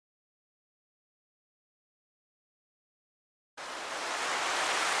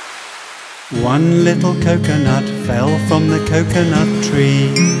One little coconut fell from the coconut tree,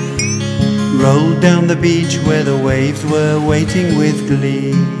 rolled down the beach where the waves were waiting with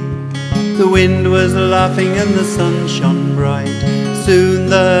glee. The wind was laughing and the sun shone bright. Soon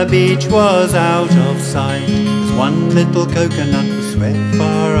the beach was out of sight, as one little coconut was swept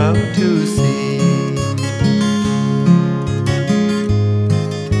far out to sea.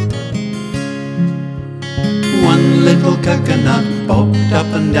 One little coconut bobbed up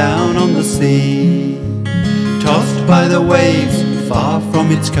and down on the sea, tossed by the waves far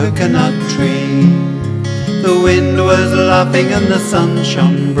from its coconut tree. The wind was laughing and the sun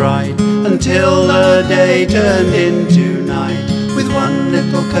shone bright, until the day turned into night, with one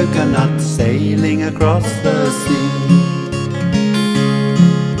little coconut sailing across the sea.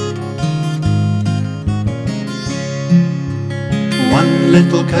 One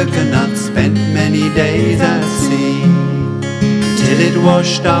little coconut spent many days at sea, till it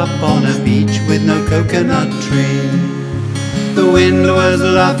washed up on a beach with no coconut tree. The wind was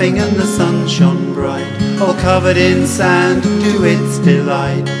laughing and the sun shone bright, all covered in sand to its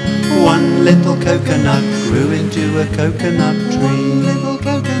delight. One little coconut grew into a coconut tree. One little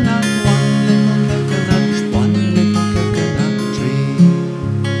coconut, one little coconut, one little coconut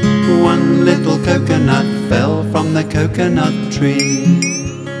tree. One little coconut fell from the coconut tree,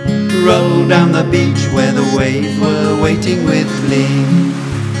 rolled down the beach where the waves were waiting with glee.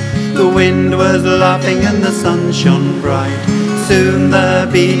 The wind was laughing and the sun shone bright. Soon the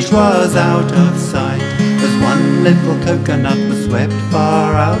beach was out of sight, as one little coconut was swept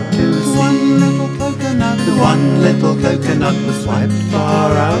far out to sea. One little coconut, one little coconut was swept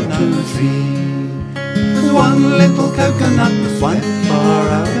far out to sea. One little coconut was swept far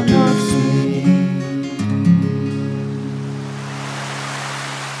out to sea.